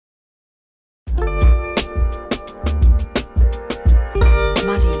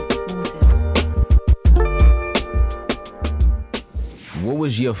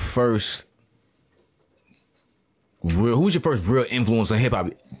was your first real? Who was your first real influence on hip hop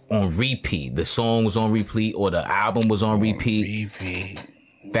on repeat? The song was on repeat, or the album was on repeat?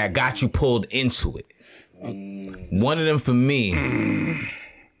 That got you pulled into it. One of them for me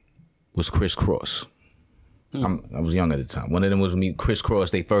was Criss Cross. I was young at the time. One of them was me, Criss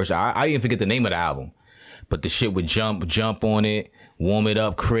Cross. They first. I didn't forget the name of the album, but the shit would jump on it. Warm it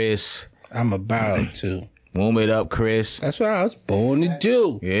up, Chris. I'm about to warm it up, Chris. That's what I was born to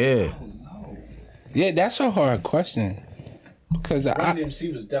do. Yeah. Yeah, that's a hard question. Because Run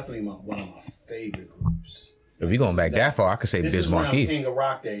DMC was definitely one of my favorite groups. If you're going back that far, I could say This Biz is around Markie. King of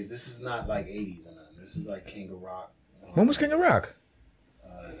Rock days. This is not like 80s or nothing. This is like King of Rock. When was King of Rock?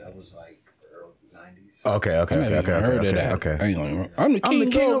 That was like early 90s. Okay. I'm the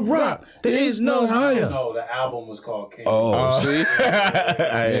king of rock. There is no higher. No, the album was called King. Oh, see?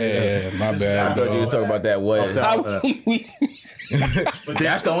 Yeah, my bad. I thought you was talking about that way. But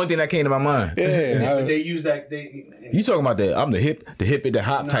that's the only thing that came to my mind. Yeah, but they used that. You talking about the the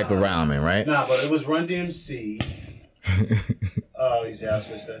hop type of rhyming, right? Nah, but it was Run DMC. Oh, you see, I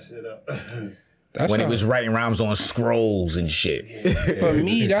switched that shit up. When he was writing rhymes on scrolls and shit. For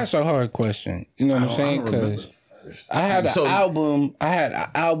me, that's a hard question. You know what I'm saying? Because I had an album. I had an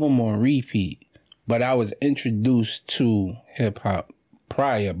album on repeat, but I was introduced to hip hop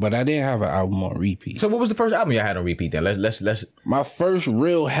prior, but I didn't have an album on repeat. So what was the first album you had on repeat then? Let's. My first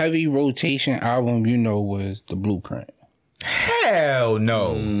real heavy rotation album, was The Blueprint. Hell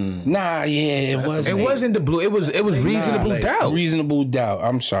no. Nah, yeah, it wasn't. It wasn't the blue. It was Reasonable Doubt. Reasonable Doubt.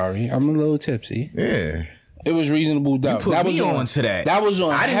 I'm sorry, I'm a little tipsy. Yeah. It was Reasonable Doubt. You put me on to that. That was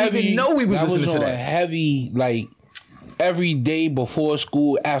on. I didn't even know we was listening to that. Heavy, like every day before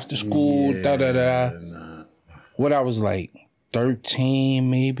school, after school, What I was like 13,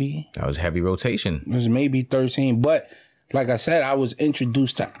 maybe. That was heavy rotation. It was maybe 13, but like I said, I was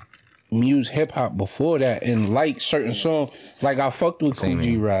introduced to hip hop before that, and like certain songs, like I fucked with Cool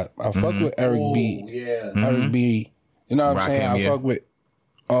G Rap, I fucked with Eric B, Eric B. You know what I'm saying? I fucked with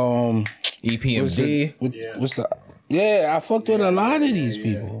EPMD. I fucked with a lot of these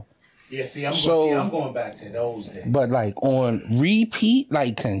people. Yeah, I'm going back to those days. But like on repeat,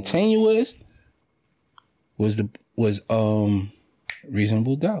 like continuous, was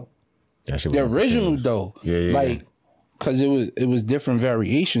Reasonable Doubt. The original though, like. Because it was different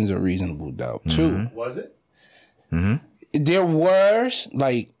variations of Reasonable Doubt too. Was it? There was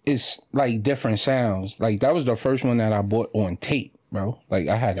it's like different sounds. Like that was the first one that I bought on tape, bro. Like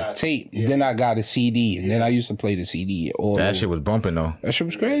I had a tape, then I got a CD, and then I used to play the CD. That shit was bumping though. That shit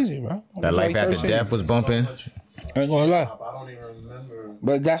was crazy, bro. That Life After Death was bumping. I ain't gonna lie. I don't even remember.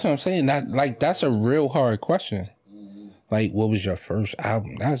 But that's what I'm saying. That's a real hard question. Like, what was your first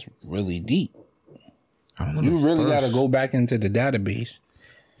album? That's really deep. You really got to go back into the database.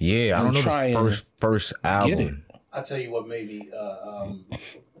 Yeah, I don't know the first album. I'll tell you what made me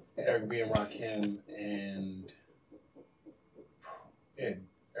Eric B. and Rakim and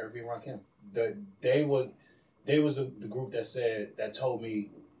Eric B. and Rakim. They was the group that told me,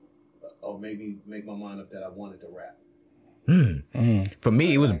 or maybe make my mind up that I wanted to rap. For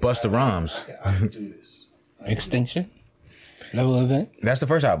me, it was Busta Rhymes. I could do this. Extinction Level Event. That's the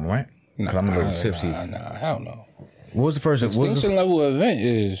first album, right? Cause I'm a little tipsy. Nah, hell no. What was the first? Extinction Level Event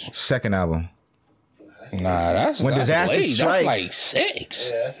is second album. Nah, that's When Disaster late. Strikes. That's like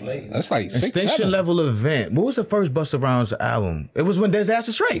 6. Yeah, that's late. That's like 6. Extinction 7. Level Event. What was the first Busta Rhymes album? It was When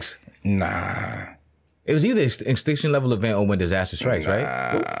Disaster Strikes. Nah. It was either Extinction Level Event or When Disaster Strikes,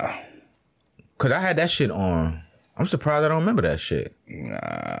 right? Cause I had that shit on. I'm surprised I don't remember that shit. Nah,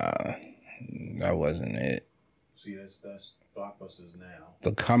 that wasn't it. See, that's blockbusters now.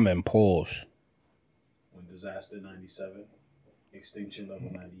 The Coming Pause. When Disaster 97, Extinction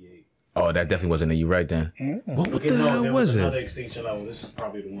Level 98. Oh, that definitely wasn't it. You right then. What the hell was it? Another Extinction Level. This is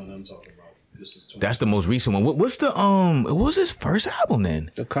probably the one I'm talking about. This is 20. That's the most recent one. What's the what was his first album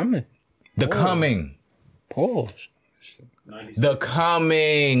then? The Coming. The Coming. Pause. 97. The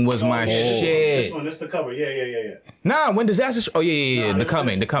Coming was my shit. This one, this the cover. Yeah. Nah, When Disaster. Oh yeah. The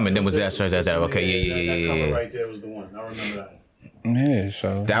Coming. Then was Disaster. Okay, yeah. That cover right there was the one. I remember that. Yeah,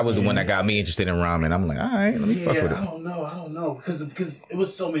 so that was the one that got me interested in rhyming. I'm like, all right, let me fuck with it. I don't know, because it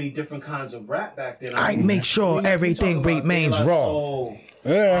was so many different kinds of rap back then. I make sure everything remains raw.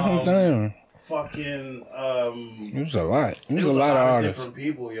 Yeah, I'm telling fucking it was a lot. It was a lot of artists. Different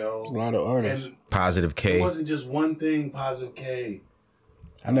people, yo. It was a lot of artists. And Positive K. It wasn't just one thing. Positive K.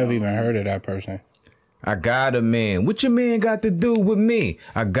 I never even heard of that person. I got a man. What your man got to do with me?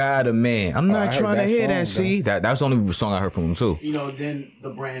 I got a man. I'm not trying to hear that. See, that's the only song I heard from him too. You know, then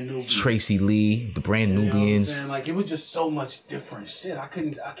the brand new Tracy Lee, the brand Nubians. You know what I'm saying? Like it was just so much different shit. I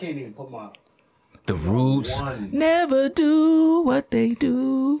can't even put my the Roots. Never do what they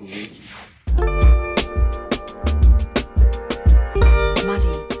do.